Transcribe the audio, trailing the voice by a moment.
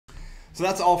So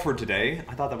that's all for today.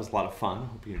 I thought that was a lot of fun.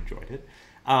 Hope you enjoyed it.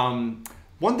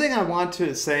 One thing I want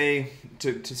to say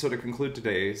to sort of conclude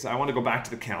today is I want to go back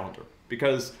to the calendar,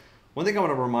 because one thing I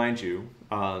want to remind you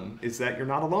is that you're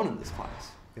not alone in this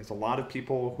class. There's a lot of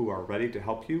people who are ready to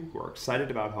help you, who are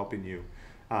excited about helping you.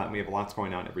 We have lots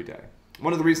going on every day.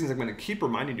 One of the reasons I'm going to keep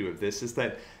reminding you of this is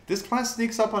that this class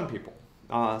sneaks up on people.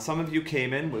 Some of you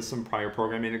came in with some prior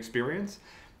programming experience,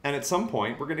 and at some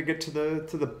point we're going to get to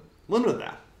the limit of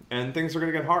that, and things are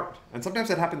going to get hard. And sometimes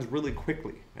that happens really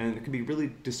quickly, and it can be really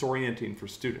disorienting for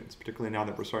students, particularly now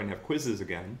that we're starting to have quizzes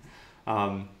again.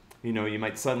 You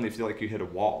might suddenly feel like you hit a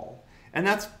wall. And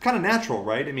that's kind of natural,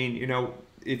 right? I mean,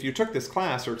 if you took this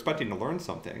class, you're expecting to learn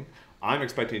something. I'm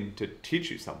expecting to teach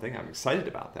you something. I'm excited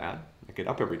about that. I get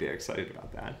up every day excited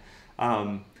about that.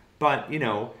 But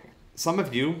some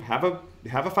of you have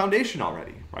a foundation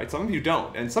already, right? Some of you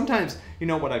don't. And sometimes,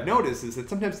 what I've noticed is that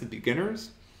sometimes the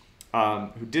beginners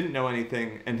who didn't know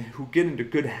anything and who get into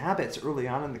good habits early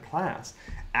on in the class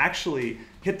actually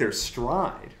hit their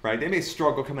stride, right? They may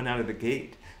struggle coming out of the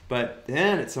gate, but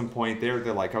then at some point they're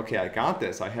like, okay, I got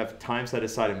this. I have time set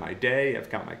aside in my day. I've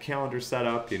got my calendar set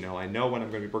up. I know when I'm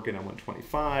going to be working on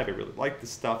 125. I really like this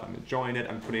stuff. I'm enjoying it.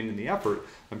 I'm putting in the effort.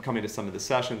 I'm coming to some of the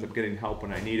sessions. I'm getting help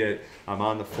when I need it. I'm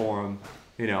on the forum.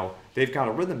 They've got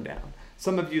a rhythm down.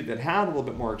 Some of you that had a little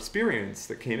bit more experience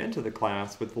that came into the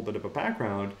class with a little bit of a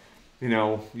background,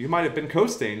 you might have been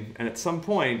coasting, and at some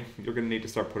point you're going to need to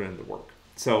start putting in the work.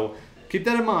 So keep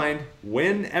that in mind.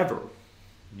 Whenever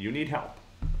you need help,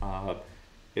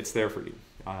 it's there for you,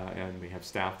 and we have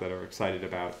staff that are excited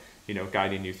about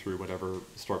guiding you through whatever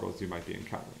struggles you might be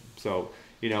encountering. So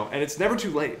and it's never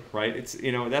too late, right? It's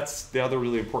that's the other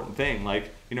really important thing.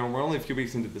 Like we're only a few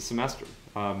weeks into the semester.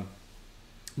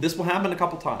 This will happen a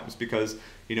couple times because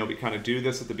we kind of do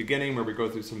this at the beginning where we go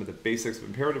through some of the basics of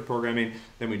imperative programming,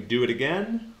 then we do it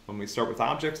again when we start with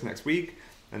objects next week,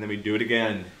 and then we do it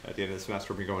again at the end of the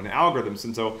semester when we go into algorithms.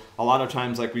 And so a lot of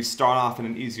times, like, we start off in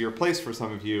an easier place for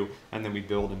some of you, and then we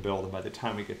build and build, and by the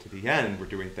time we get to the end, we're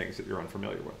doing things that you're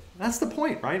unfamiliar with. That's the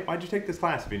point, right? Why'd you take this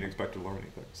class if you didn't expect to learn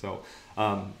anything? So,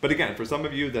 but again, for some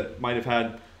of you that might have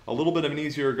had a little bit of an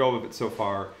easier go of it so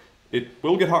far, it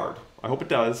will get hard. I hope it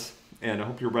does, and I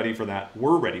hope you're ready for that.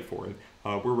 We're ready for it.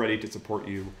 We're ready to support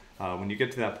you. When you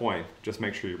get to that point, just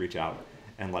make sure you reach out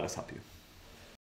and let us help you.